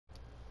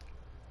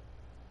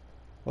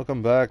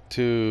Welcome back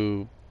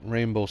to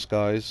Rainbow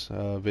Skies,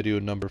 video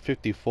number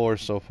 54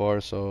 so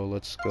far, so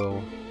let's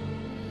go.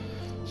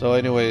 So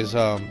anyways,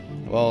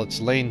 well,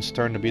 it's Lane's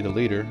turn to be the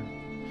leader.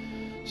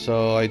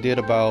 So I did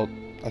about,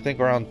 I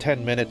think around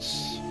 10 minutes,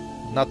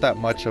 not that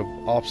much of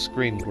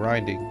off-screen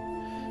grinding,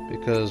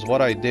 because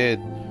what I did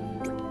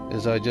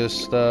is I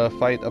just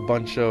fight a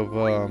bunch of,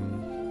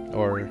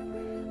 or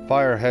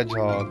fire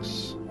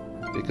hedgehogs,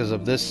 because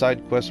of this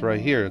side quest right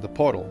here, the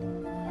portal.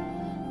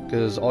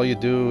 Because all you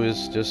do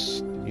is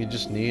you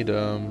just need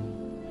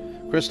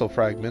crystal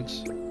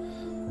fragments.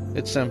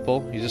 It's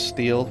simple. You just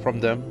steal from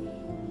them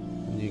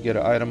and you get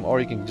an item, or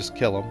you can just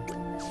kill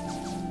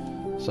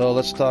them. So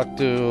let's talk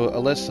to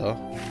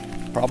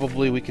Alyssa.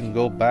 Probably we can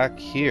go back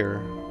here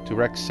to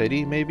Rex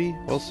City, maybe?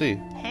 We'll see.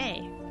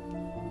 Hey.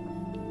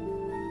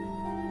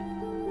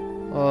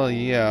 Oh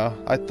yeah,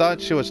 I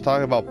thought she was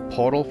talking about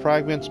portal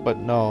fragments, but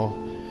no.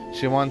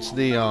 She wants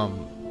the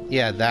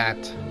yeah,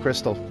 that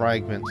crystal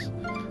fragments.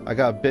 I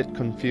got a bit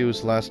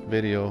confused last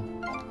video.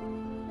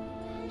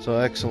 So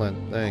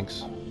excellent,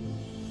 thanks.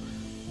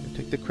 You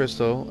take the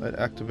crystal, it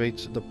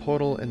activates the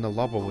portal in the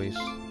lava waste.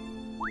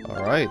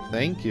 Alright,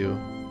 thank you.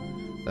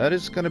 That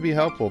is gonna be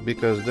helpful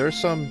because there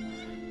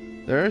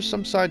are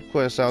some side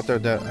quests out there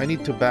that I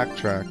need to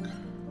backtrack.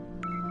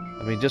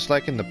 I mean, just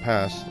like in the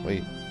past.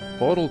 Wait,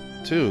 portal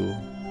 2.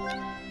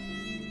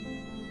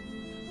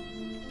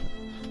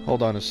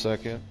 Hold on a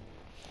second.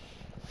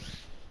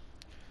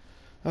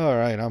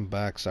 Alright, I'm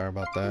back. Sorry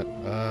about that.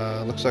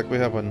 Looks like we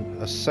have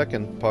a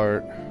second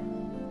part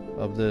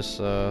of this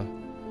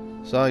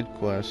side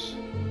quest.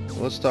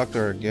 So let's talk to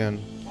her again.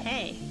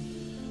 Hey.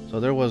 So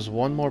there was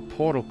one more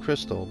portal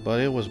crystal,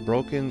 but it was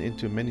broken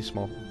into many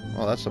small...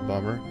 Oh, that's a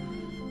bummer.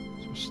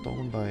 It was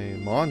stolen by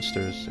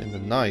monsters in the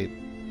night.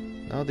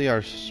 Now they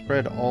are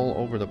spread all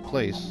over the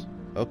place.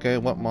 Okay,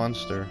 what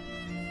monster?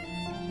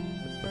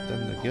 Put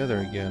them together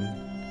again.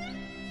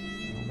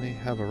 I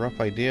have a rough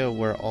idea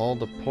where all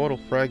the portal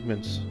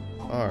fragments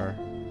are.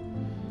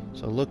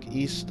 So look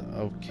east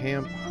of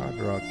Camp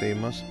Hardrock. They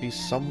must be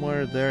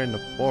somewhere there in the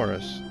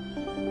forest.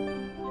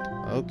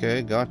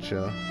 Okay,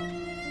 gotcha.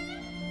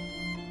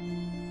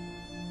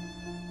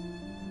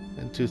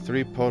 And to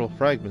 3 portal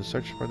fragments.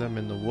 Search for them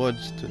in the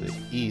woods to the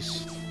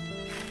east.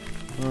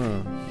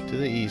 To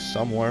the east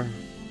somewhere.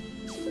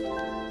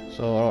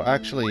 So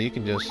actually you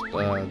can just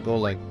go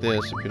like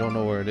this. If you don't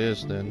know where it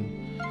is, then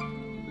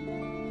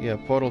yeah,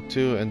 portal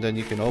 2, and then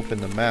you can open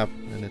the map,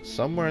 and it's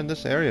somewhere in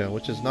this area,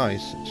 which is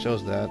nice. It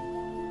shows that.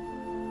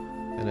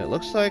 And it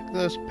looks like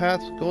this path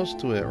goes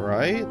to it,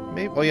 right?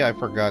 Maybe. Oh yeah, I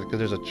forgot, because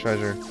there's a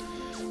treasure.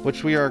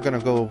 Which we are going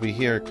to go over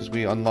here, because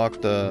we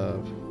unlocked the...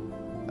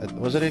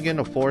 Was it again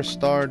a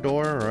 4-star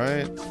door,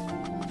 right?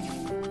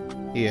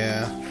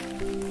 Yeah.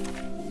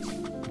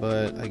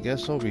 But I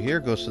guess over here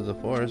goes to the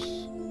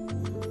forest.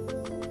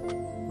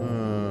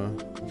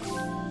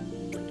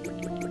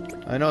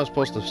 I know it's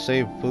supposed to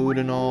save food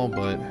and all,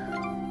 but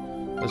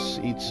let's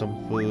eat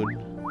some food.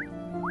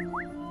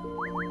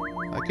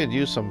 I could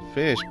use some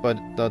fish, but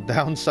the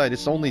downside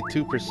is only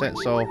 2%,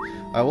 so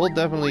I will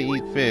definitely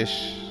eat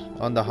fish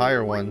on the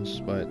higher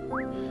ones, but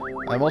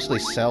I mostly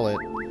sell it.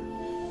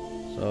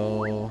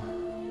 So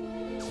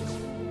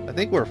I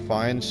think we're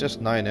fine. It's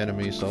just 9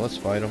 enemies, so let's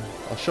fight them.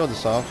 I'll show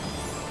this off.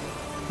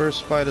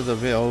 First fight of the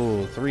video.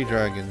 Oh, 3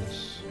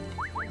 dragons.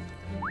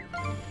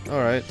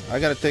 Alright, I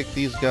gotta take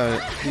these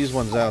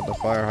ones out, the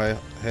fire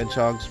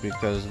hedgehogs,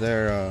 because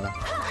their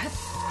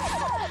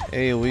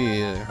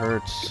AoE, it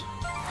hurts.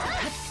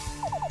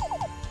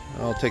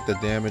 I'll take the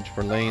damage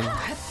for Lane.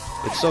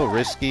 It's so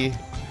risky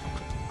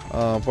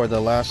for the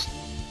last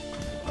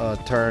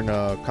turn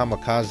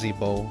kamikaze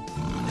bow.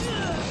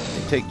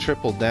 You take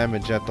triple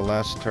damage at the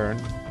last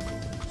turn,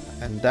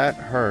 and that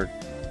hurt.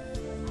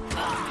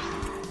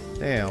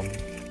 Damn.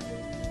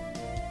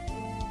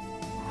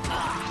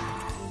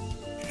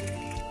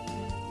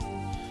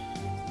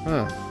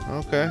 Huh,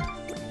 okay.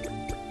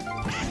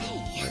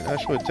 I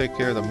should take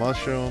care of the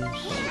mushrooms.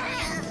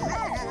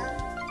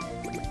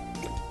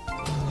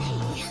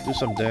 Do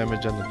some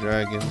damage on the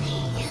dragons,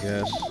 I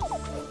guess.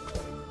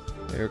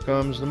 Here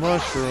comes the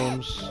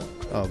mushrooms.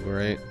 Oh,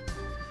 great.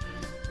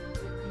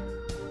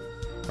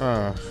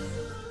 I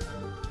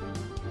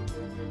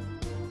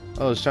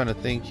was trying to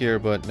think here,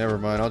 but never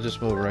mind. I'll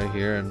just move right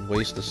here and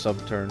waste the sub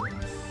turn.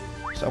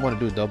 So I want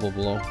to do double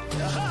blow.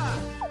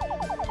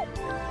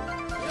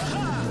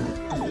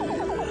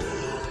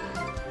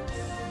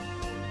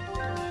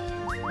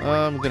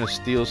 I'm gonna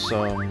steal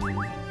some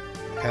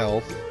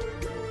health.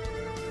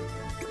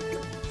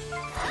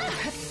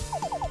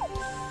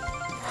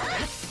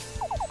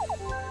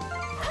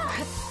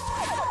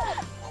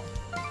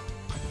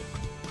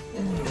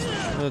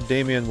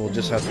 Damien will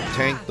just have to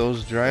tank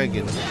those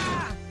dragons.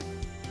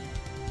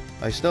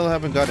 I still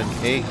haven't got an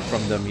egg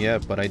from them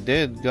yet, but I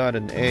did got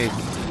an egg.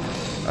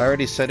 I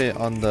already set it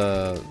on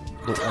the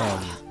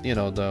you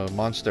know, the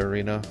monster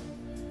arena.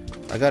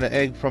 I got an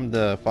egg from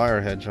the fire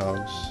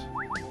hedgehogs.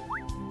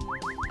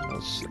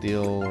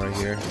 Steal right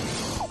here.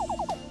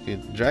 Okay,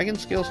 dragon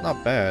scale's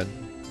not bad.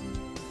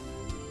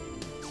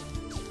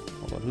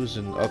 But who's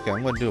in... Okay,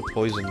 I'm gonna do a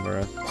poison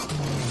breath.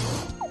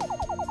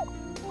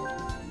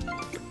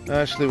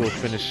 Actually, we'll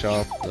finish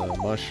off the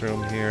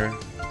mushroom here.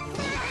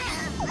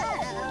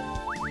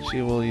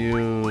 She will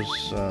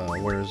use...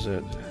 where is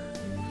it?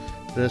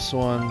 This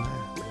one.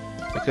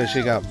 Because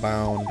she got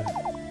bound.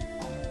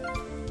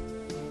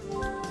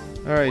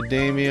 Alright,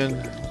 Damien.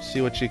 Let's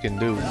see what she can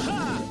do.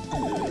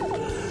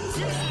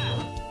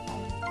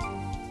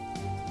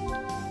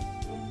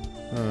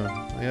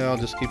 Yeah, I'll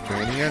just keep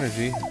draining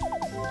energy.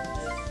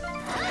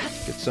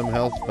 Get some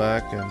health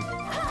back, and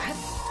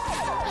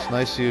it's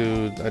nice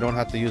I don't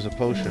have to use a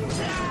potion.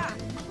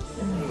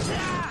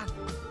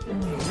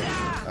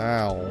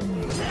 Ow.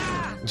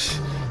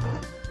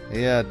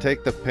 Yeah,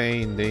 take the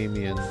pain,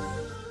 Damien.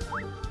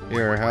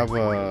 Here, have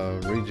a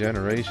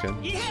regeneration.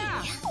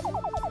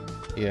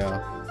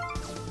 Yeah.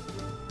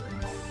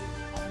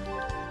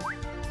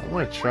 I'm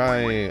gonna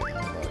try...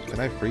 can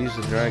I freeze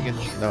the dragon?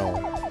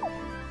 No.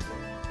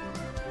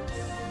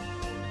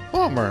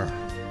 Bummer.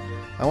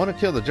 I want to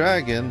kill the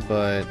dragon,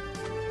 but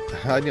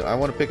I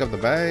want to pick up the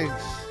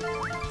bags.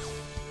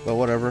 But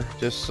whatever,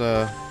 just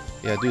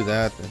yeah, do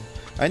that.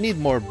 I need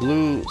more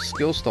blue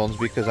skill stones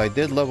because I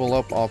did level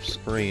up off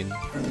screen.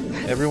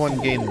 Everyone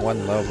gained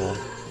 1 level.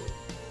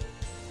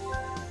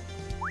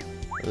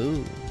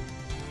 Ooh.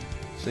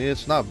 See,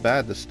 it's not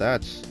bad, the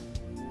stats.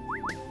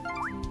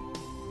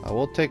 I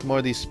will take more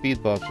of these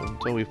speed buffs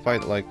until we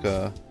fight like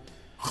a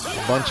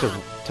bunch of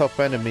tough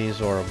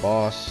enemies or a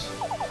boss.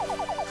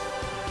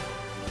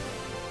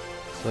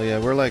 So yeah,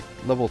 we're like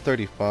level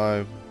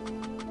 35.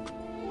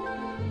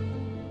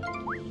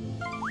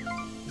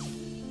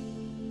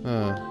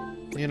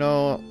 You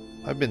know,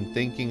 I've been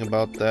thinking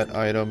about that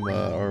item,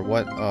 or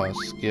what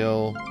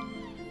skill,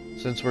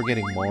 since we're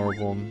getting more of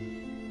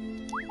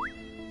them.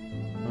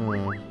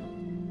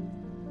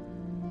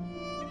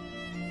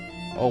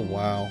 Oh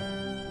wow.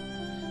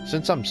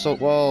 Since I'm so...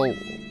 Well,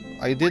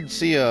 I did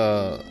see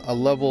a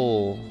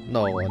level...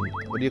 No,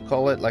 what do you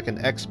call it? Like an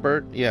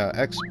expert? Yeah,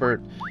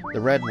 expert. The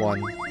red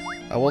one.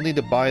 I will need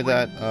to buy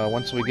that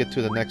once we get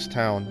to the next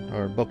town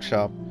or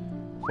bookshop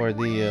for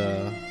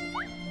the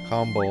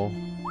combo.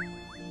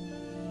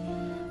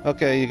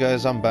 Okay, you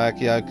guys, I'm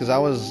back. Yeah, because I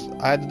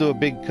had to do a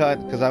big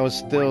cut because I was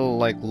still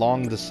like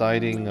long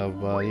deciding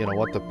of you know,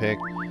 what to pick.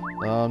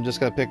 I'm just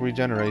gonna pick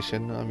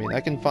regeneration. I mean,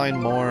 I can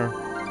find more.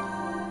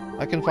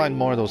 I can find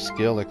more of those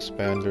skill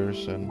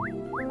expanders, and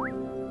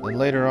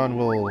later on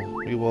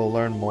we will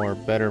learn more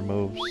better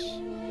moves.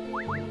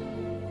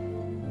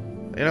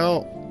 You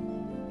know.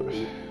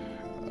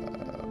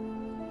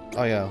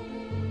 Oh yeah.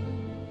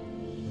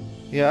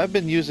 Yeah, I've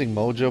been using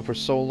Mojo for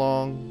so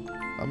long.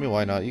 I mean,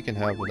 why not? You can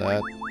have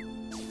that.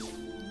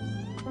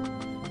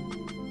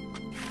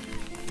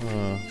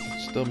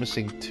 Still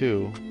missing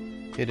 2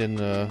 hidden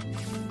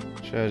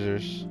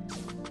treasures.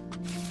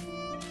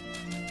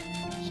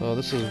 So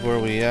this is where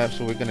we at.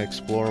 So we're gonna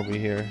explore over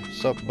here.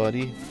 Sup,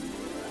 buddy?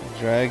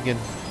 Dragon.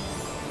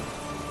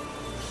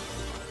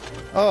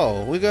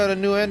 Oh, we got a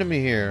new enemy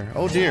here.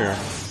 Oh dear.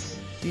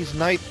 These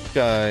night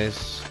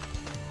guys.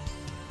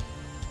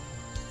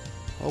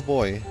 Oh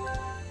boy.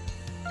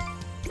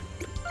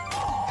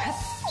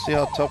 See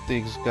how tough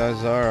these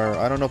guys are.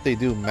 I don't know if they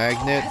do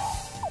magnet.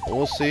 But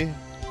we'll see.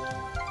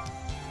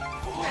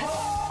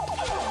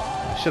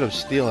 I should have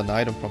stolen an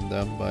item from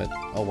them, but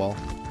oh well.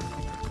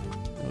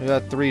 We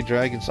got 3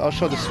 dragons. I'll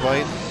show this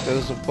fight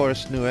because of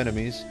course new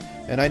enemies,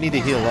 and I need to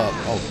heal up.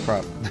 Oh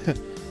crap.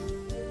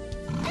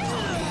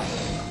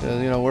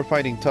 You know, we're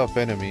fighting tough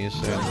enemies,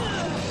 and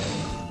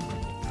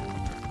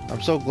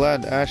I'm so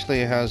glad Ashley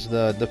has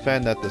the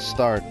defend at the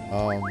start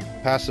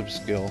passive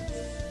skill.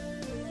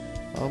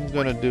 I'm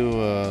gonna do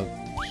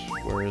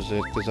where is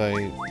it? Because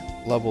I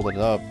leveled it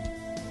up.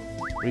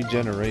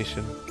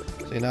 Regeneration.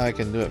 See, now I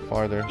can do it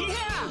farther.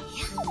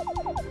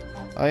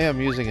 I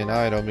am using an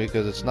item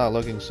because it's not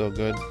looking so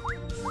good.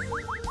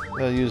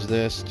 I'll use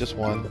this, just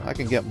one. I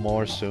can get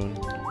more soon.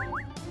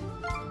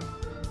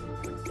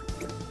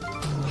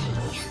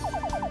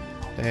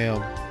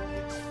 Damn.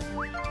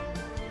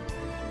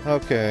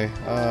 Okay,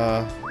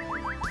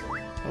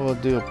 we'll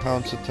do a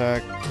pounce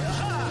attack.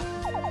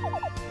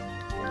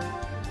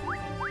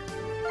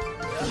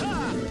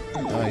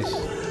 Nice.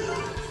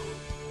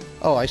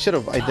 Oh, I should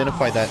have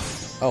identified that.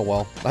 Oh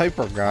well, I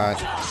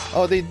forgot.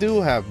 Oh, they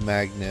do have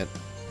magnet.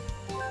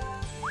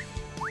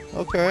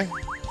 Okay.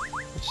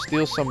 Let's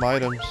steal some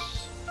items.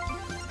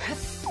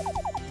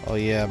 Oh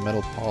yeah,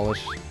 metal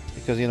polish.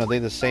 Because, you know, they're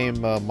the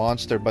same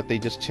monster, but they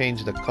just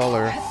changed the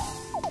color.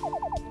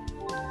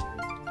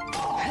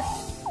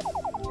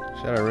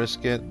 Should I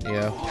risk it?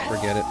 Yeah,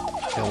 forget it.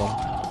 Kill him.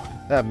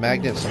 That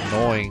magnet's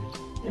annoying.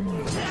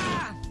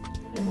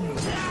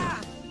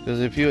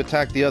 Because if you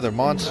attack the other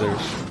monsters...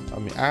 I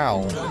mean,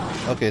 ow.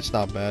 Okay, it's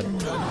not bad.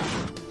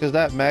 Because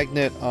that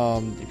magnet,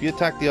 if you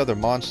attack the other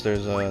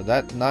monsters,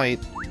 that knight,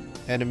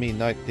 enemy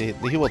knight, he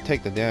will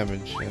take the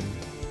damage. And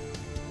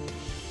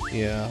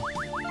yeah.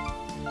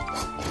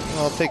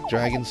 I'll take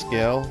dragon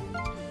scale.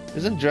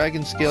 Isn't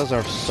dragon scales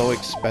are so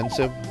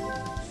expensive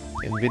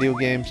in video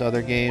games,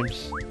 other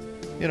games?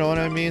 You know what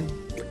I mean?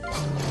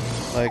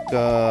 Like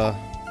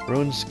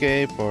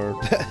RuneScape or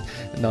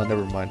no,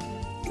 never mind.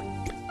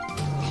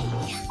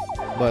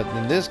 But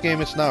in this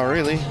game, it's not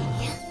really.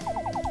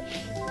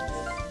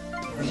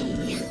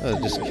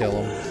 Just kill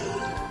him.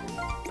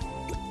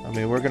 I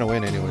mean, we're gonna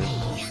win anyways.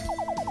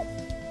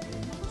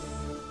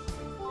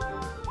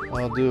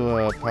 I'll do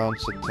a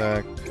pounce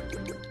attack.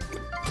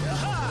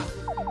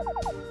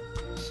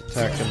 Just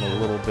attack him a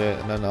little bit,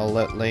 and then I'll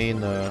let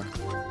Lane.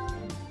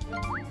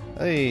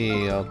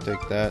 Hey, I'll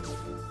take that.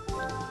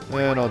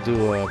 And I'll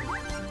do a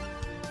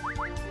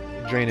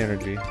drain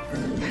energy.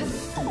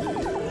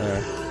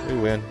 There, we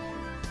win.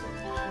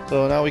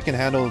 So now we can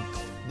handle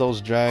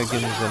those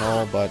dragons and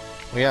all, but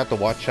we have to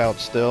watch out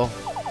still.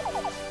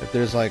 If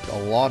there's like a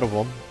lot of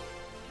them.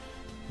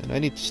 And I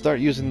need to start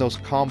using those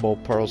combo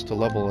pearls to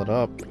level it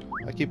up.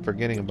 I keep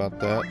forgetting about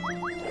that.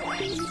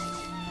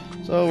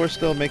 So we're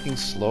still making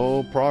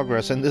slow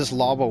progress in this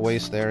lava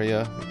waste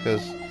area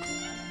because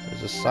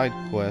there's a side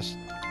quest.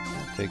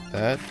 I'll take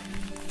that.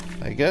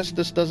 I guess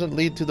this doesn't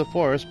lead to the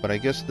forest, but I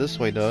guess this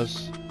way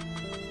does.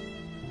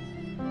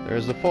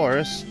 There's the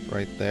forest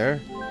right there,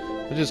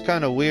 which is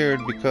kind of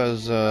weird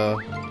because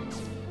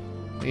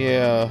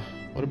yeah,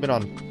 would have been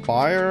on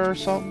fire or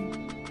something.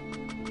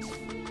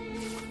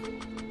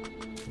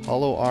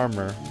 Hollow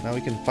armor. Now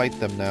we can fight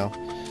them now.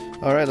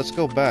 Alright, let's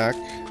go back.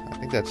 I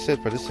think that's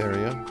it for this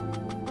area.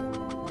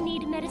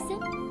 Need medicine?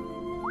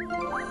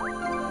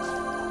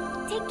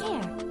 Take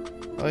care.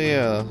 Oh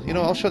yeah, you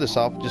know, I'll show this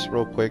off just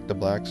real quick, the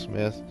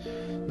blacksmith.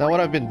 Now what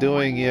I've been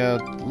doing, yeah,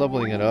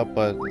 leveling it up,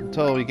 but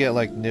until we get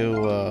like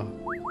new,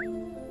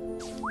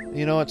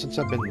 you know what, since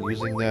I've been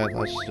using that,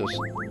 let's just...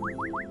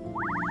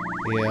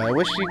 Yeah, I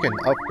wish you can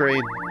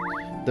upgrade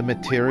the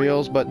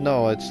materials, but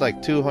no, it's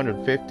like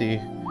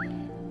 250.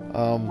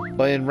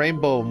 But in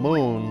Rainbow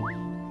Moon,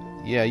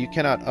 yeah, you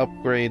cannot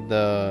upgrade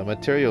the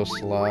material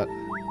slot.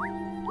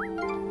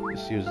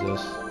 Let's use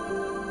this.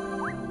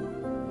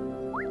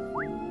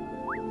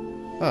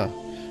 Huh.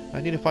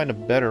 I need to find a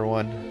better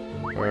one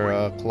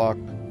for clock.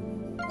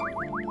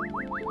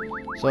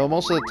 So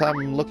most of the time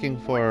I'm looking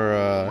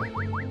for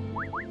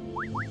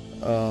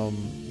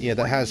yeah,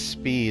 that has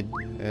speed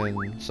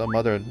and some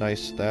other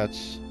nice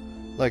stats.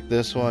 Like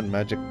this one,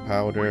 magic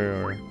powder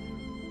or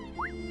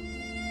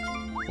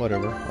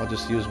whatever. I'll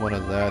just use one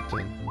of that.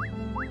 And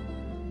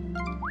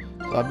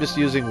so I'm just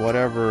using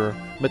whatever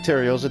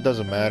materials, it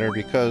doesn't matter,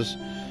 because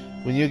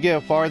when you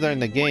get farther in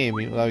the game,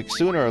 like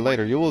sooner or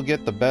later, you will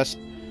get the best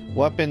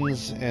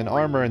weapons and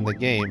armor in the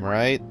game,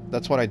 right?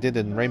 That's what I did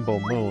in Rainbow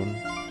Moon.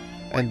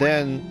 And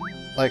then,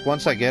 like,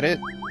 once I get it,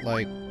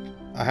 like,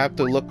 I have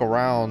to look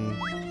around,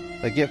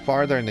 like, get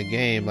farther in the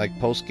game, like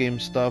post-game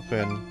stuff,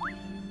 and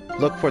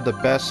look for the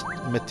best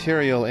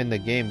material in the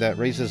game that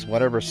raises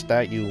whatever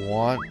stat you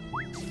want.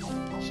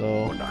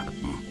 So,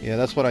 yeah,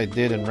 that's what I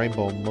did in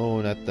Rainbow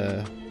Moon at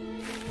the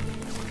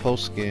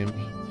post-game.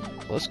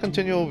 So let's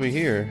continue over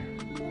here,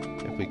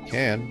 if we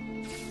can.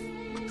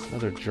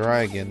 Another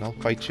dragon. I'll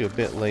fight you a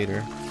bit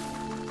later.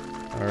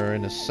 Or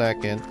in a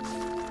second.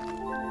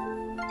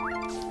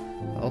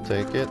 I'll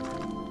take it.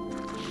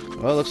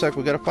 Well, looks like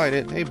we gotta fight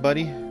it. Hey,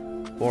 buddy.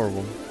 4 of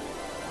them.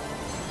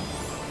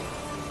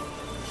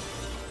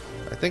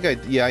 I think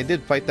I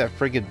did fight that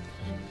friggin'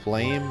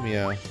 flame,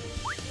 yeah.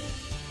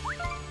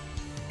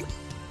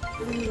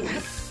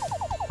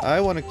 I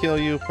want to kill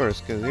you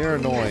first, because you're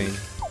annoying.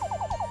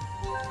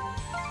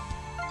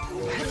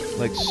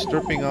 Like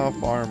stripping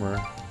off armor.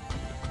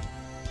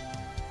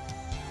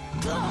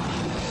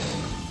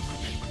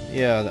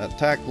 Yeah,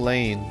 attack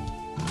Lane.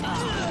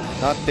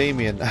 Not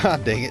Damien. Ah,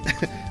 dang it.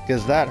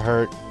 Because that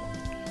hurt.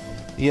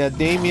 Yeah,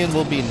 Damien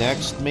will be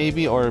next,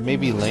 maybe, or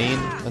maybe Lane,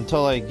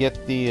 until I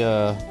get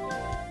the,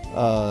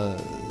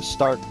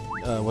 start,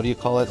 what do you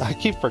call it? I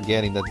keep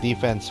forgetting, the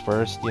defense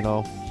first, you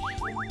know.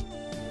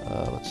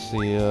 Let's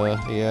see,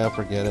 yeah,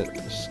 forget it.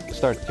 Just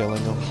start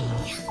killing them.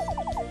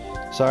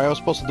 Sorry, I was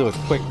supposed to do a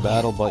quick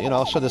battle, but, you know,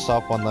 I'll show this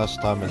off one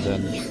last time, and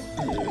then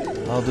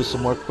I'll do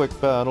some more quick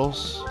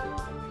battles.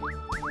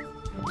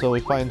 Until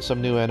we find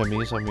some new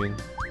enemies, I mean.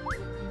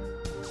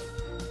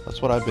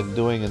 That's what I've been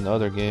doing in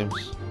other games.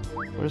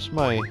 Where's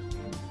my...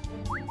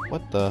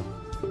 What the...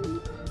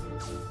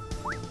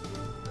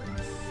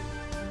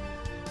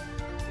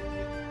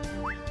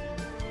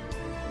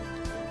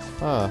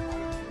 Huh.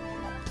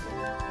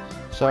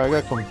 Sorry, I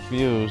got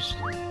confused.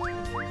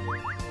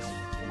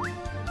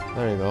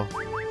 There you go.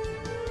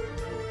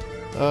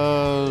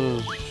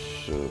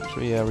 So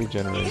yeah,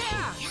 regeneration.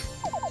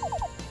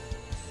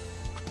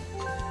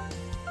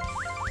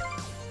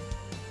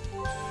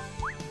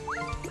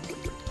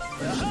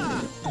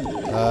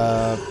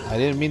 I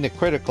didn't mean the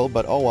critical,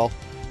 but oh well.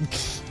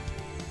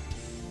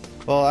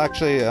 Well,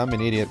 actually, I'm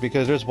an idiot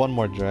because there's one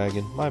more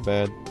dragon. My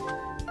bad.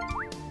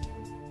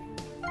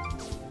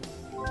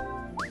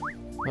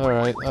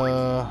 Alright,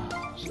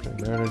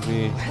 strength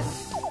energy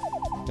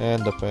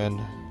and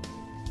defend.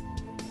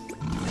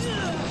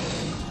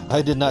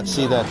 I did not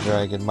see that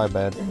dragon, my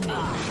bad.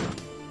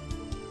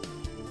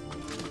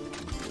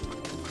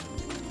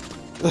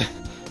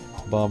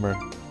 Bummer.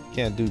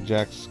 Can't do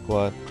jack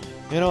squat.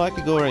 You know, I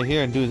could go right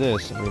here and do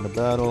this. Arena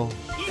battle.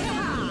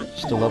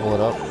 Just to level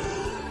it up.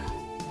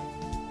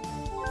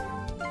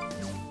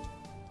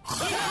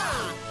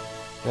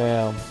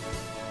 Damn.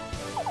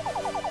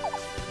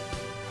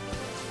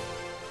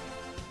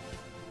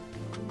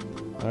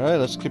 Alright,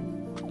 let's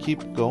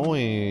keep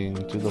going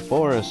to the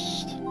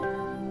forest.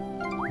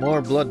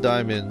 More blood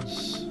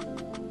diamonds.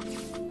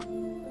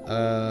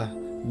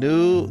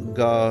 New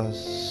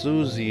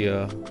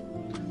Gasusia.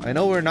 I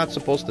know we're not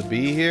supposed to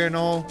be here and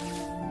all,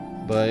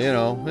 but you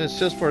know, it's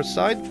just for a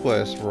side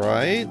quest,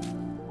 right?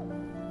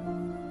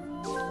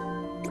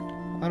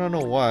 I don't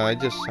know why, I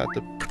just had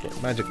to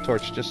put magic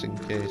torch just in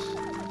case.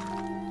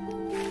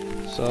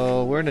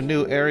 So we're in a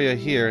new area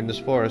here in this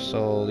forest,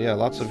 so yeah,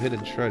 lots of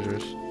hidden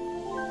treasures.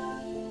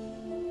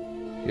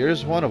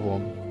 Here's one of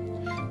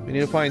them. We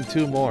need to find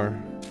 2 more.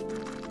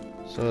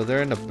 So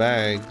they're in the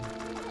bag.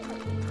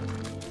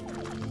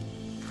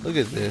 Look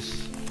at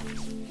this.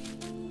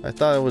 I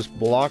thought it was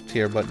blocked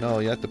here, but no,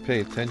 you have to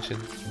pay attention.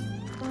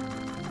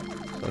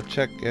 So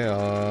check,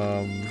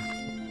 oh,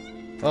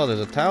 there's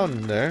a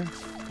town there.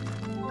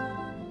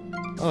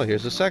 Oh,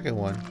 here's the second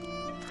one.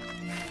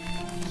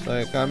 It's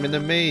like I'm in a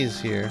maze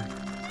here.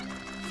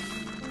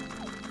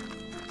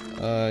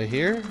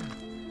 Here?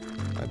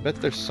 I bet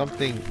there's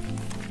something...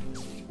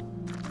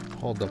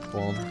 Hold up,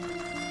 phone.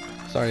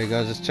 Sorry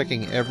guys, just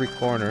checking every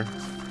corner.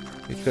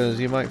 Because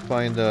you might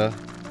find a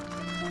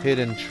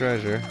hidden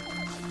treasure.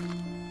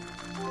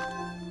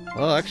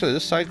 Well, actually,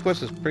 this side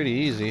quest is pretty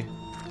easy.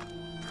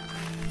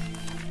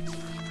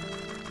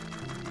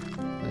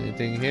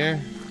 Anything here?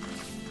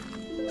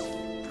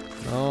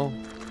 No?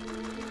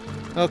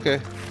 Okay.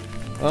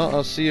 Well,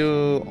 I'll see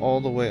you all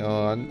the way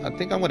on. I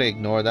think I'm gonna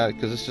ignore that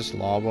because it's just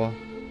lava.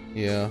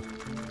 Yeah.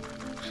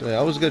 Actually,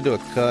 I was gonna do a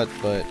cut,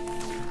 but...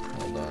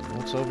 Hold on.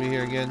 What's over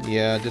here again?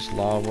 Yeah, just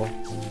lava.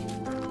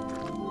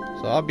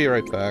 So I'll be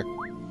right back.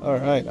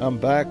 Alright, I'm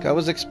back. I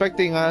was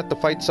expecting I had to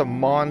fight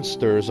some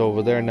monsters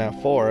over there in that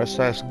forest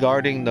that's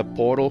guarding the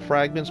portal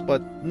fragments,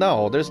 but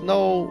no, there's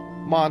no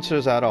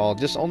monsters at all.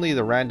 Just only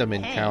the random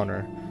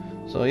encounter.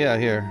 So yeah,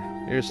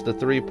 here's the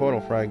 3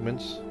 portal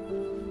fragments.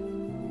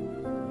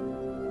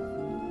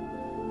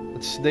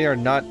 They are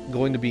not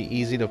going to be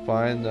easy to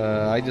find.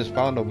 I just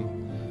found them.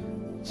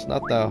 It's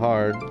not that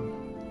hard.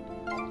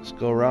 Just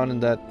go around in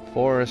that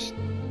forest.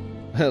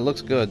 It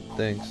looks good,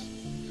 thanks.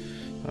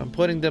 I'm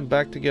putting them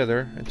back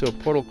together into a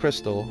portal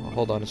crystal.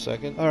 Hold on a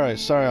second. Alright,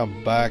 sorry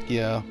I'm back.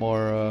 Yeah,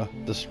 more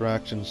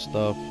distraction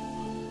stuff.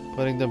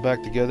 Putting them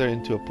back together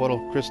into a portal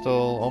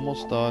crystal.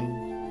 Almost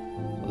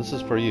done. This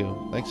is for you.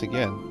 Thanks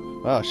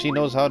again. Wow, she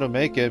knows how to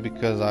make it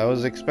because I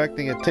was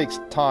expecting it takes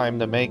time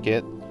to make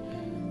it.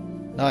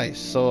 Nice.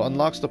 So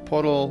unlocks the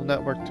portal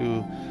network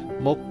to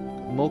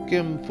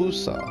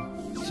Mokimfusa.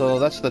 So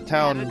that's the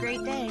town. Have a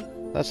great day.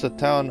 That's the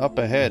town up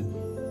ahead.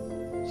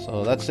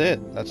 So that's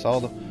it. That's all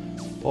the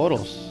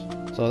portals.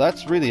 So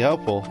that's really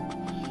helpful.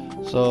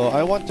 So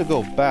I want to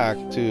go back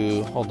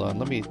to... Hold on.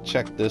 Let me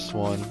check this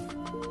one.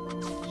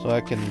 So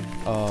I can,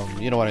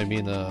 you know what I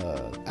mean,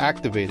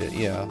 activate it.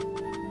 Yeah.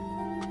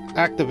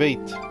 Activate.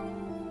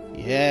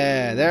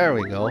 Yeah, there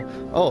we go.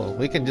 Oh,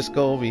 we can just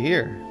go over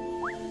here.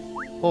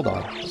 Hold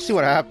on. Let's see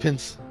what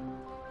happens.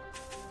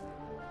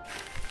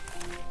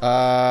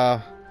 I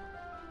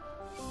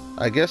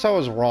guess I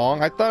was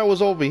wrong. I thought it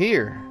was over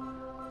here.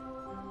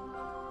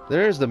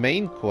 There's the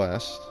main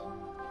quest.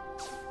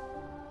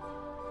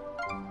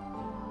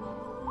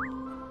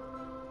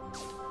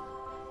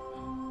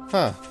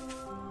 Huh.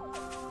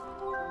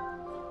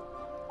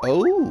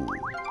 Oh.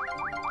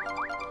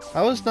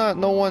 How is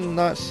no one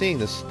not seeing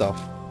this stuff?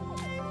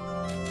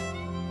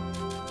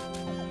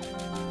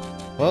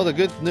 Well, the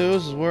good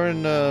news is we're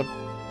in,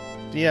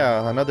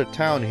 yeah, another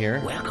town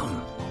here.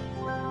 Welcome.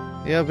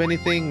 You have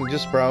anything?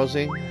 Just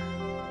browsing?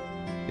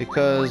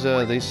 Because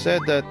they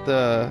said that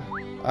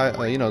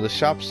you know, the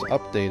shop's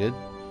updated.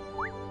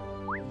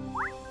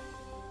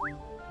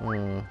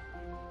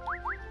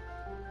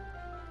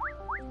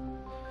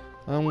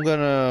 I'm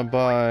gonna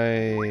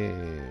buy.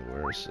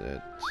 Where is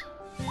it?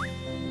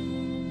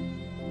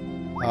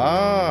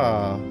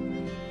 Ah.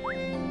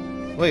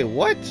 Wait,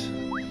 what?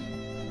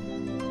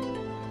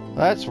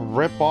 That's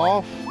rip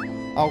off.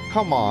 Oh,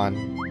 come on.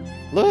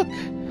 Look,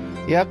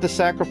 you have to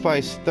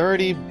sacrifice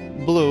 30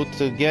 blue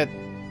to get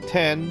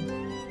 10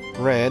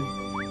 red,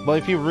 but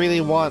if you really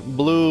want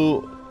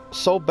blue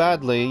so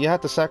badly, you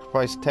have to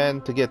sacrifice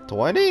 10 to get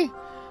 20?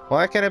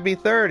 Why can't it be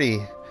 30?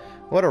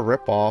 What a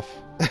rip-off.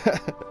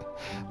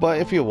 But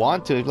if you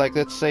want to, like,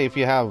 let's say if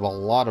you have a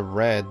lot of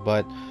red,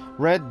 but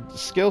red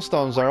skill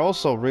stones are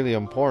also really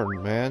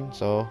important, man.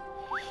 So,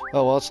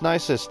 oh well, it's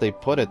nice that they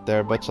put it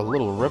there, but it's a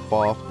little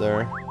rip-off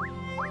there.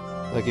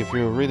 Like, if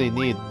you really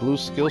need blue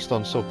skill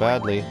stones so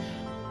badly.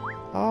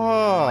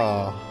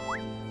 Ah,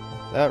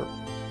 that.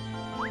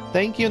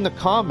 Thank you in the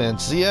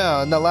comments.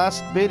 Yeah, in the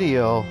last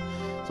video.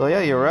 So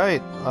yeah, you're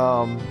right.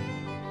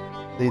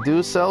 They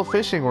do sell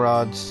fishing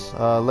rods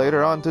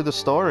later on to the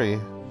story.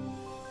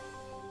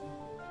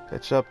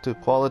 Catch up to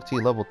quality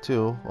level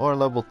 2 or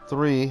level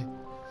 3.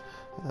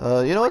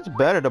 You know, it's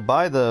better to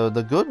buy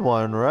the good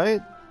one,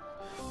 right?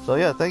 So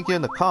yeah, thank you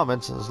in the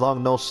comments, as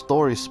long no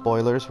story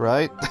spoilers,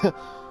 right?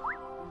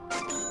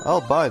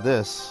 I'll buy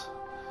this.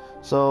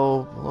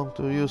 So,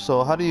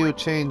 so how do you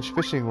change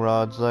fishing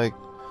rods? Like,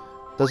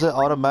 does it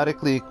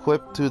automatically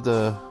equip to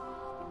the...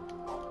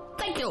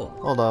 Thank you.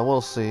 Hold on,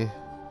 we'll see.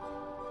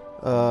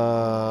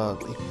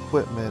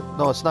 Equipment.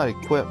 No, it's not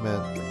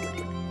equipment.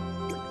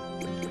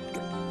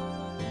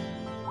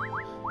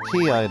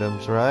 Key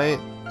items, right?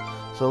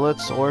 So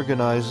let's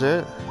organize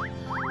it.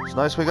 It's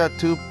nice we got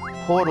 2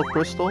 portal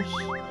crystals.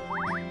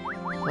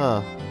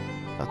 Huh.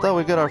 I thought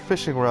we got our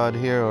fishing rod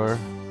here, or...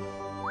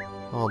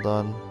 Hold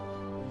on.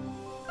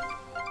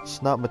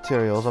 It's not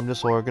materials, I'm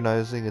just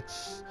organizing.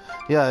 It's...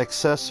 Yeah,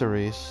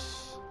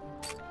 accessories.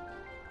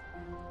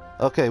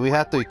 Okay, we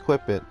have to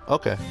equip it.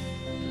 Okay.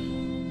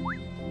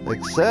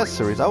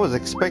 Accessories. I was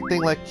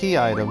expecting like key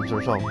items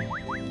or something.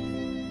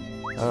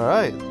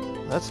 Alright.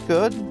 That's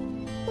good.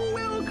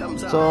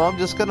 So I'm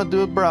just gonna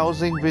do a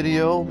browsing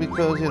video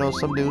because, you know,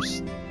 some new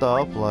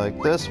stuff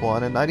like this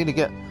one, and I need to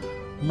get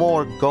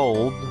more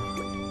gold.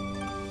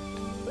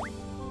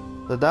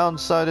 The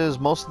downside is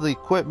most of the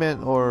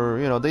equipment, or,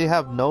 you know, they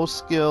have no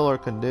skill or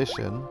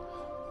condition.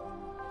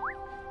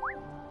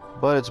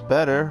 But it's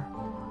better.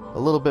 A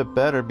little bit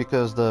better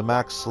because the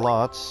max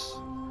slots.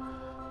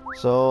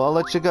 So I'll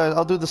let you guys,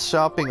 I'll do the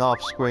shopping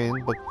off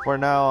screen, but for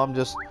now I'm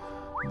just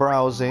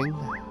browsing.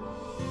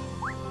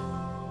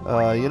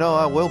 You know,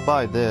 I will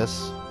buy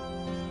this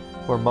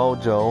for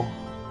Mojo,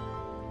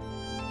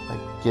 I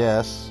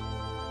guess.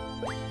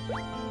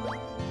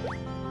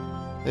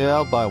 Yeah,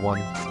 I'll buy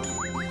one.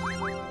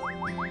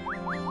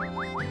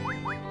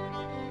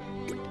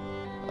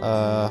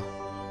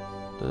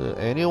 Did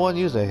anyone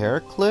use a hair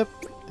clip?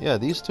 Yeah,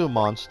 these 2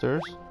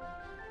 monsters.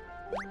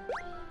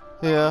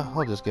 Yeah,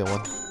 I'll just get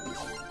one.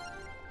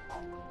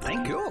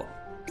 Thank you.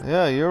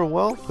 Yeah, you're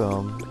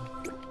welcome.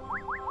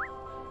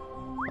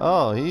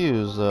 Oh, he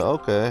used,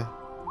 okay.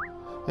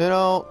 You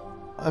know,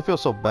 I feel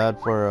so bad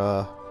for,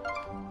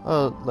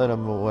 I'll let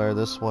him wear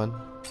this one.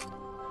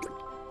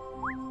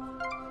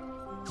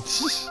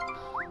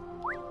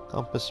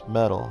 Compass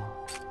metal.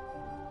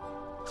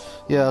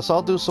 Yeah, so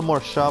I'll do some more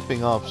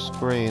shopping off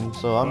screen,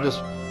 so I'm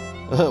just...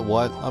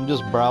 what? I'm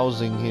just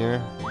browsing here.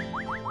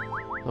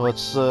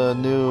 What's,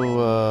 new,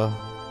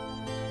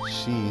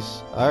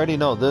 Jeez. I already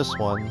know this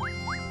one.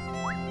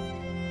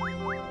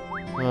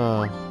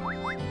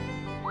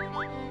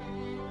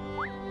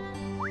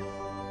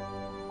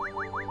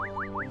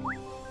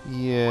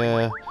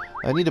 Yeah,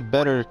 I need a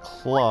better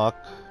clock.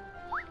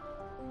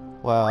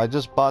 Wow, I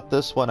just bought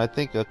this one, I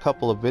think, a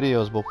couple of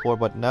videos before,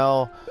 but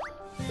now...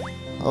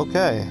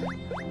 Okay.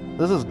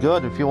 This is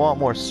good if you want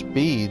more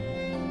speed.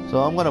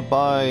 So I'm gonna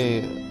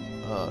buy...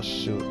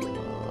 shoot.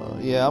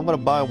 Yeah, I'm gonna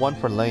buy one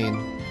for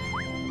Lane.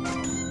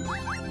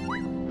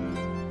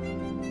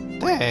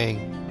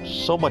 Dang,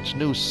 so much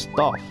new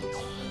stuff.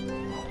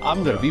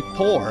 I'm gonna be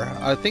poor.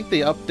 I think they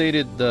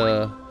updated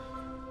the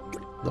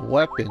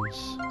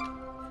weapons.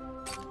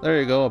 There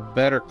you go, a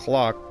better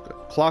clock.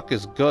 Clock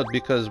is good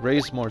because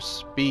raise more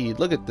speed.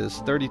 Look at this,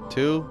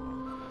 32.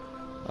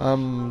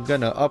 I'm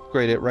gonna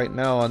upgrade it right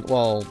now on,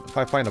 well, if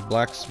I find a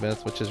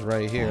blacksmith, which is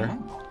right here.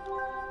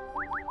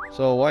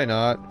 So why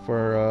not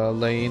for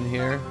Lane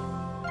here.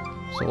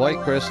 So white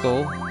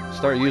crystal,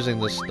 start using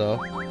this stuff.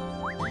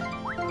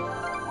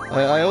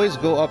 I always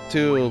go up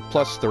to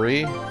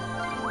 +3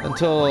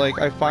 until like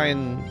I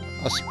find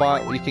a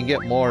spot where you can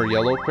get more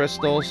yellow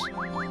crystals.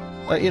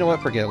 You know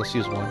what, forget it, let's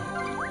use one.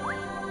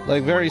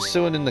 Like very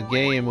soon in the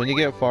game, when you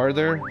get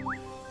farther,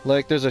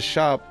 like there's a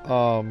shop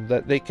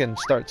that they can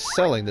start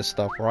selling this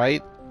stuff,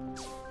 right?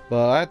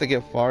 But I have to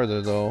get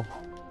farther though.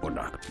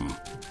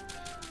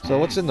 So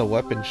what's in the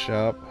weapon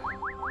shop?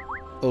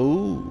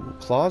 Oh,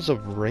 Claws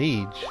of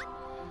Rage.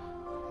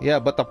 Yeah,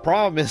 but the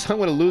problem is I'm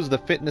gonna lose the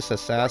Fitness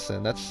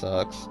Assassin. That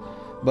sucks.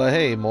 But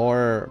hey,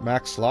 more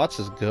max slots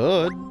is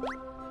good.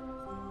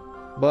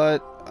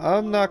 But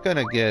I'm not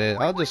gonna get it.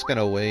 I'm just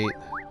gonna wait.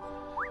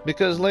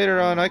 Because later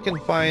on I can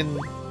find,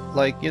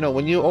 like, you know,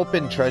 when you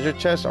open treasure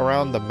chests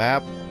around the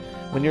map,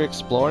 when you're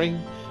exploring,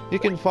 you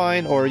can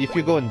find, or if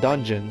you go in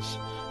dungeons,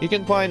 you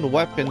can find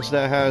weapons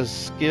that has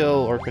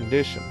skill or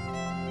condition.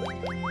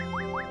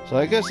 So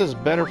I guess it's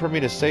better for me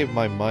to save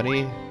my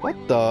money. What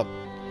the?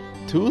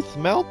 Tooth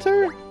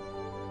melter?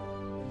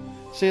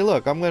 See,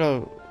 look, I'm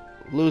gonna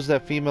lose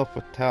that female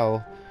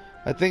fatale.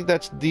 I think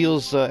that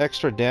deals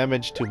extra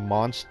damage to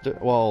monster,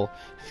 well,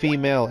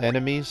 female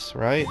enemies,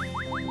 right?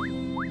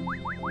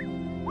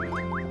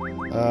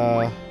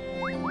 Huh.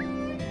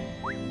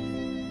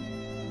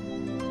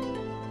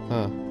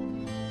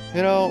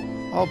 You know,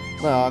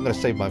 I'm gonna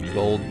save my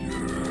gold.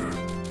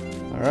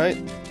 Alright.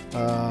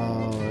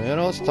 You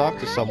know, let's talk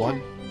to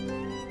someone.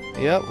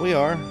 Yep, we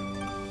are.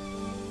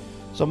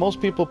 So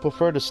most people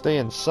prefer to stay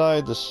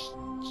inside the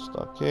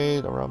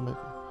stockade around me.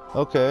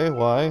 Okay,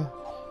 why?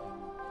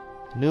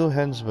 New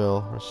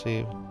Hensville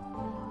received.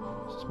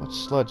 So much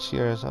sludge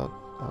here is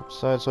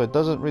outside, so it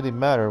doesn't really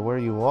matter where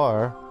you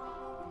are.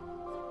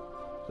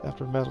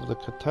 aftermath of the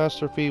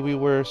catastrophe, we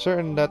were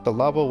certain that the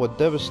lava would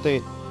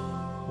devastate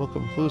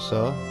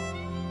Mokimfusa.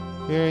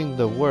 Fearing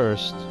the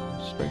worst,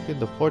 strengthen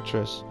the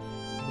fortress.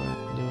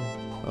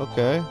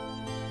 Okay.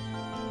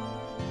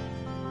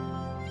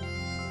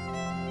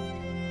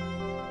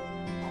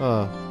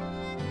 Huh.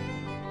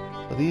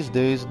 But these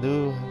days,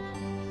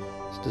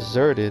 it's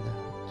deserted.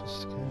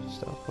 Just can't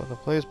stop on the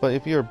place. But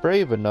if you're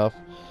brave enough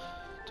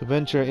to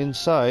venture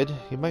inside,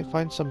 you might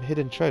find some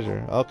hidden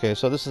treasure. Okay,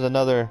 so this is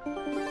another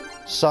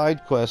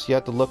side quest. You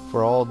have to look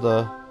for all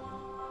the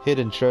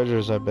hidden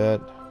treasures, I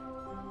bet.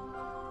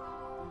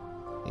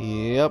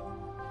 Yep.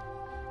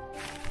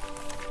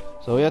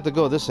 So we have to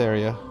go this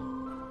area.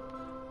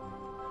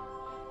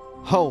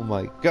 Oh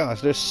my gosh,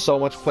 there's so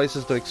much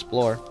places to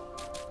explore.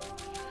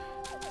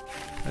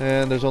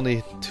 And there's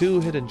only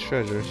 2 hidden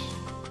treasures.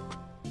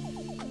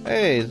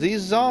 Hey,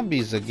 these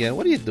zombies again.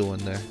 What are you doing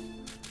there?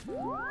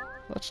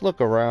 Let's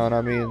look around.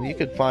 I mean, you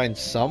could find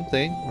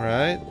something,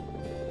 right?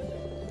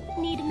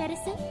 Need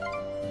medicine?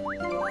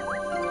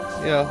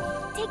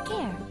 Yeah. Take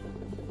care.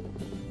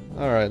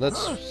 Alright,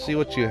 let's see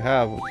what you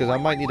have, because I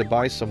might need to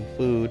buy some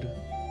food.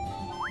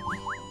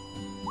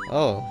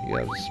 Oh, you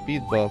have a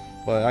speed buff,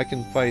 but I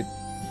can fight...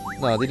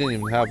 No, they didn't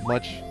even have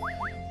much.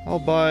 I'll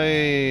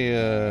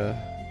buy,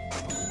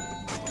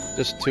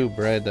 just 2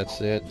 bread, that's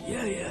it.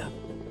 Yeah.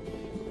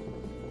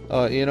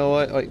 Oh, you know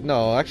what?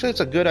 No, actually it's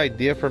a good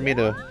idea for me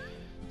to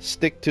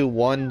stick to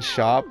one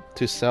shop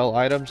to sell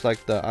items,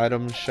 like the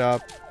item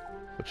shop,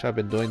 which I've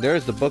been doing.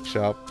 There's the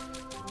bookshop.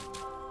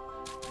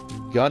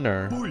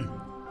 Gunner.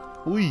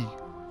 Ui.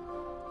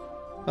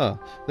 Huh.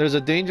 There's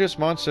a dangerous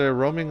monster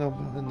roaming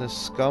in the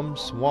scum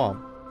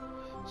swamp.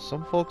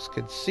 Some folks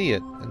can see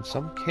it, and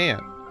some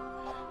can't.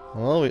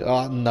 Well,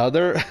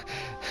 another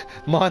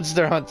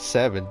Monster Hunt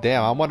 7.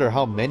 Damn, I wonder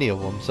how many of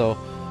them. So,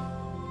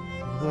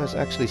 who has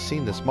actually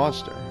seen this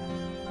monster?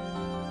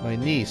 My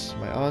niece,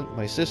 my aunt,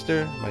 my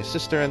sister, my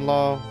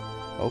sister-in-law.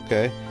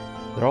 Okay.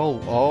 They're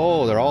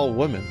all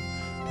women.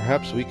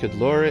 Perhaps we could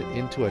lure it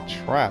into a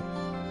trap.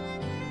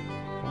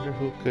 Wonder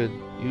who could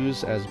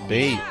use as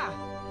bait.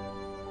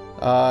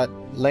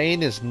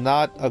 Lane is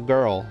not a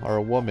girl or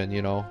a woman,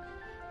 you know.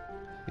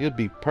 You'd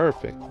be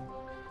perfect.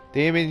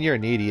 Damien, you're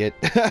an idiot.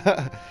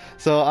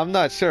 So I'm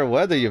not sure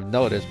whether you've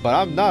noticed, but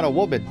I'm not a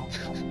woman.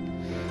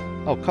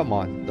 Oh, come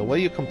on. The way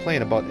you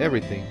complain about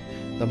everything,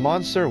 the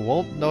monster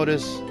won't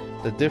notice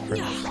the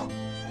difference.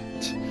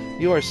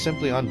 You are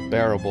simply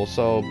unbearable,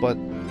 but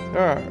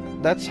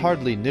that's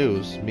hardly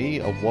news. Me,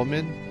 a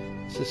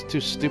woman? This is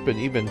too stupid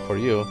even for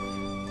you.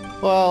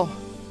 Well,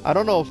 I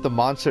don't know if the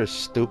monster is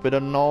stupid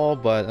and all,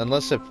 but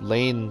unless if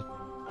Lane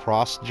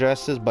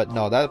cross-dresses, but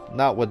no,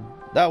 that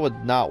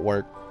would not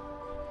work.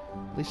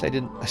 At least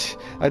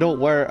I don't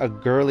wear a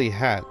girly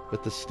hat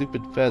with the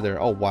stupid feather.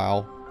 Oh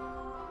wow.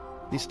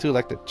 These two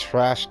like to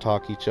trash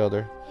talk each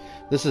other.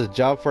 This is a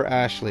job for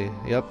Ashley.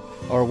 Yep.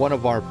 Or one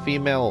of our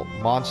female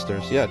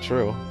monsters. Yeah,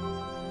 true.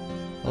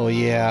 Oh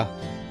yeah.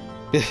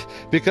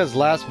 Because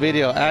last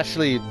video,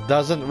 Ashley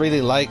doesn't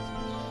really like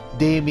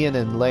Damien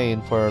and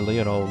Lane for,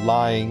 you know,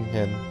 lying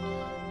and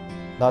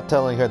not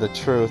telling her the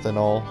truth and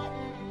all.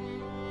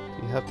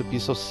 You have to be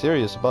so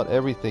serious about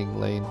everything,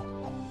 Lane.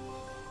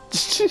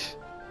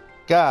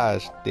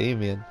 Gosh,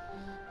 Damien.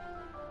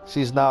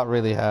 She's not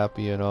really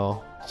happy, you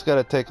know. It's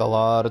gonna take a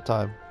lot of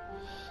time.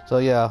 So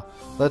yeah,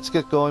 let's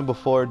get going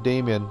before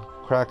Damien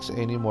cracks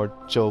any more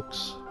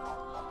jokes.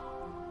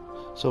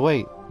 So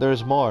wait,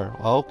 there's more.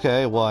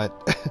 Okay, what?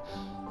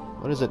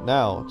 What is it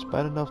now? It's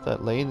bad enough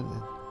that Lane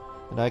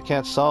and I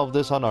can't solve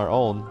this on our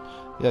own.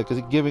 Yeah, because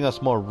he's giving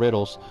us more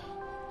riddles.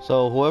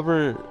 So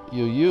whoever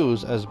you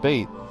use as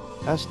bait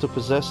has to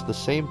possess the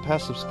same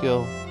passive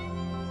skill.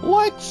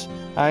 What?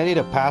 I need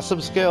a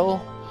passive skill?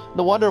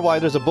 No wonder why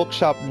there's a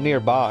bookshop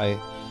nearby.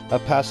 A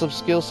passive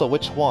skill, so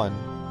which one?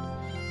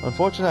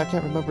 Unfortunately, I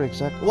can't remember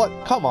exactly. What?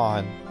 Come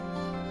on!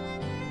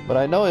 But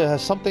I know it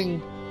has something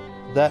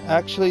that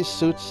actually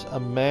suits a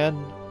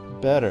man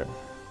better.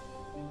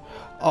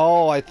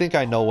 Oh, I think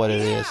I know what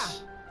it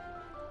is.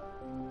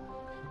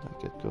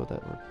 I could go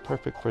that were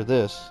perfect for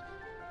this.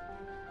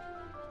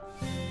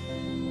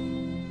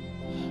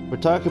 We're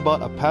talking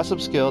about a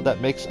passive skill that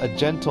makes a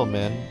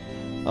gentleman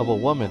of a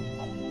woman.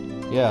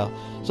 Yeah,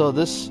 so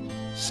this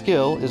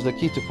skill is the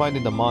key to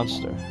finding the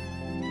monster.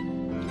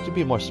 To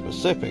be more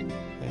specific,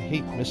 I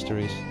hate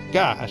mysteries.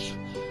 Gosh!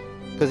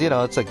 Because, you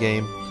know, it's a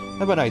game. I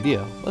have an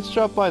idea. Let's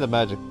drop by the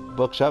magic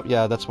bookshop.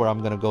 Yeah, that's where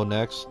I'm gonna go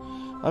next.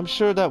 I'm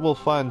sure that we'll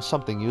find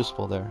something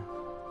useful there.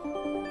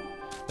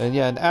 And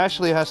yeah, and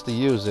Ashley has to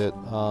use it,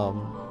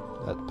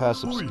 that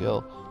passive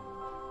skill.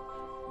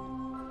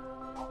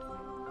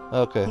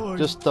 Okay,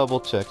 just double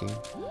checking.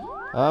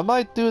 I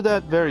might do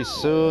that very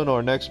soon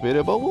or next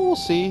video, but we'll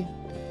see.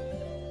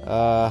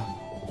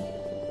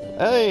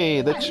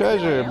 Hey, the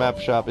treasure map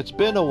shop. It's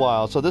been a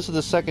while, so this is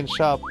the second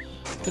shop.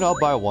 You know, I'll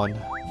buy one.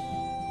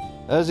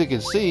 As you can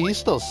see, he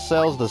still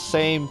sells the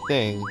same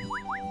thing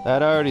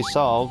that I already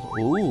solved.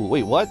 Ooh,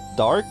 wait, what?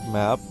 Dark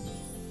map?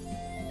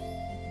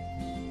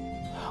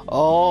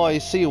 Oh, I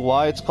see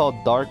why it's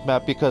called dark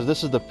map, because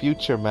this is the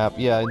future map.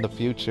 Yeah, in the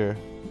future.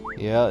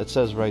 Yeah, it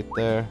says right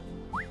there.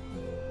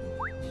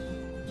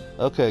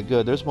 Okay,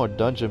 good. There's more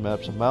dungeon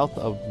maps. Mouth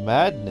of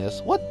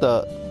Madness. What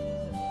the?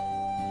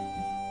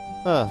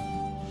 Huh.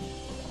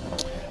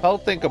 I'll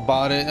think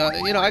about it.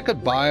 You know, I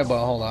could buy,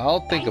 but hold on.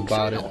 I'll think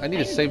about it. I need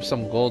to save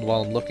some gold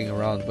while I'm looking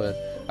around, but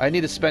I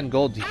need to spend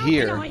gold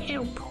here.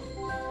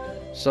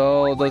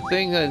 So the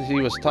thing that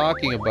he was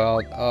talking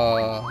about,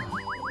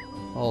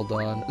 hold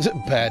on. Is it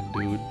bad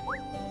dude?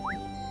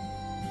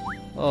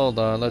 Hold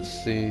on, let's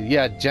see.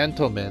 Yeah,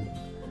 gentleman.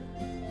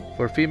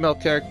 For female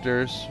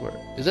characters,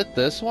 is it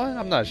this one?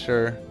 I'm not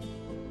sure.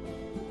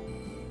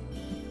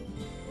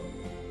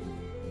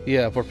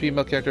 Yeah, for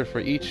female characters for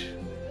each.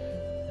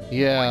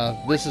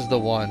 Yeah, this is the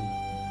one.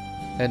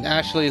 And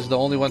Ashley is the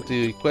only one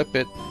to equip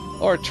it.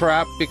 Or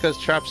Trap, because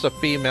Trap's a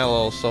female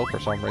also for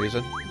some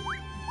reason.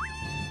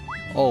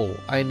 Oh,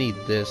 I need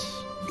this.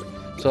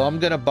 So I'm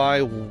gonna buy...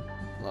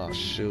 Oh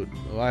shoot,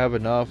 do I have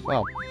enough?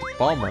 Oh,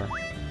 bummer.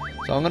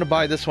 So I'm gonna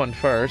buy this one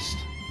first.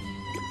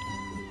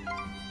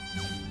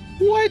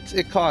 What?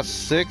 It costs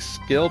 6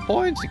 skill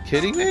points? You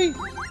kidding me?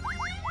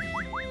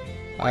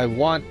 I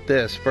want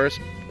this first...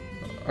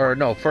 Or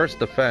no, first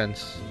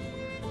defense.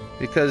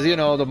 Because, you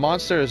know, the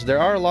monsters... There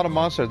are a lot of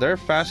monsters. They're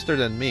faster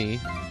than me.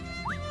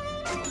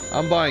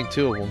 I'm buying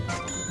 2 of them.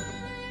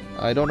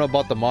 I don't know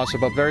about the monster,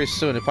 but very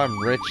soon, if I'm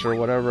rich or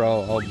whatever,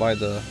 I'll buy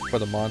for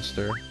the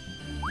monster.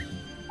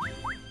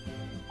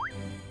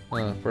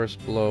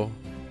 First blow.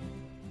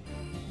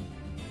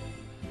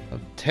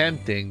 I'm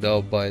tempting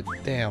though, but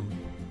damn.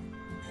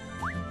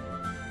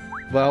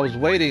 But I was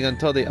waiting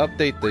until they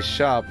update the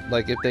shop,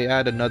 like if they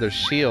add another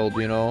shield,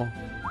 you know.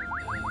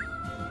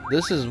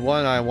 This is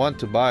one I want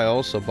to buy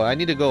also, but I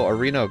need to go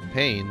Arena of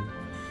Pain.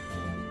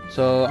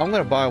 So I'm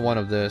gonna buy one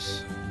of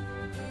this.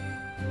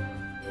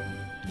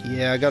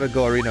 Yeah, I gotta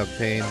go Arena of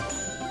Pain.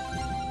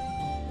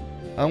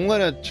 I'm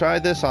gonna try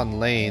this on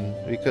Lane,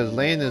 because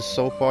Lane is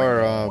so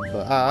far,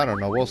 I don't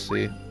know, we'll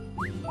see.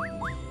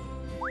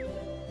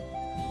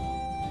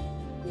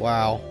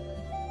 Wow.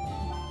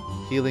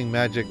 Healing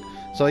magic.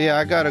 So yeah,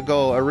 I gotta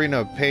go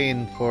Arena of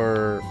Pain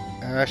for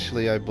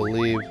Ashley, I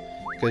believe,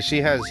 because she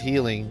has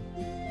healing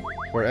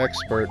for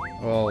expert.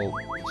 Well,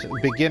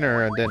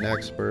 beginner and then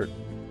expert.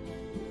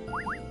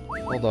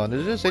 Hold on,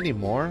 is there any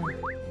more?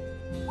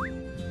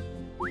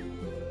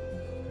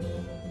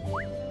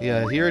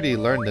 Yeah, he already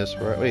learned this,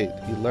 right? Wait,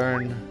 he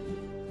learned...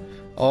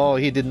 Oh,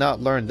 he did not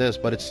learn this,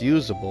 but it's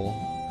usable.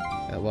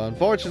 Yeah, well,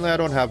 unfortunately, I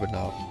don't have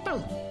enough. Oh,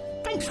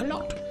 thanks a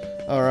lot.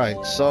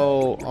 Alright,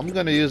 so I'm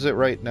gonna use it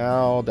right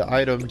now, the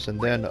items,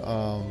 and then,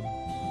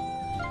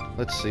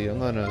 let's see, I'm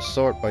gonna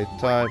sort by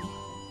type.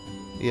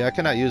 Yeah, I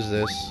cannot use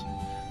this,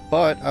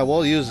 but I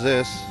will use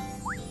this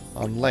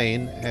on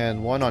Lane,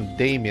 and one on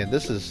Damien.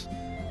 This is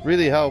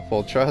really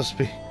helpful, trust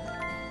me.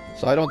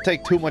 So I don't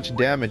take too much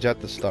damage at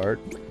the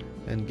start.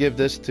 And give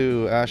this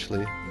to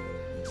Ashley.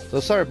 So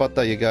sorry about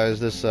that, you guys.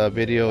 This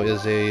video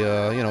is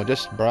a, you know,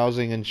 just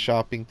browsing and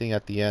shopping thing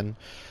at the end.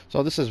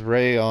 So this is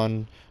Ray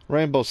on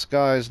Rainbow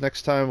Skies.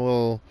 Next time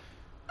well,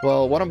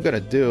 what I'm gonna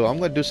do, I'm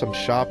gonna do some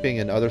shopping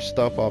and other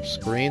stuff off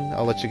screen.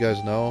 I'll let you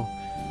guys know.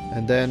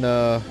 And then,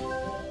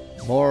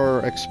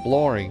 more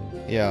exploring.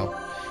 Yeah.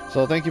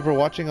 So thank you for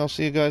watching. I'll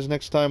see you guys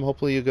next time.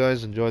 Hopefully you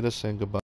guys enjoy this, and goodbye.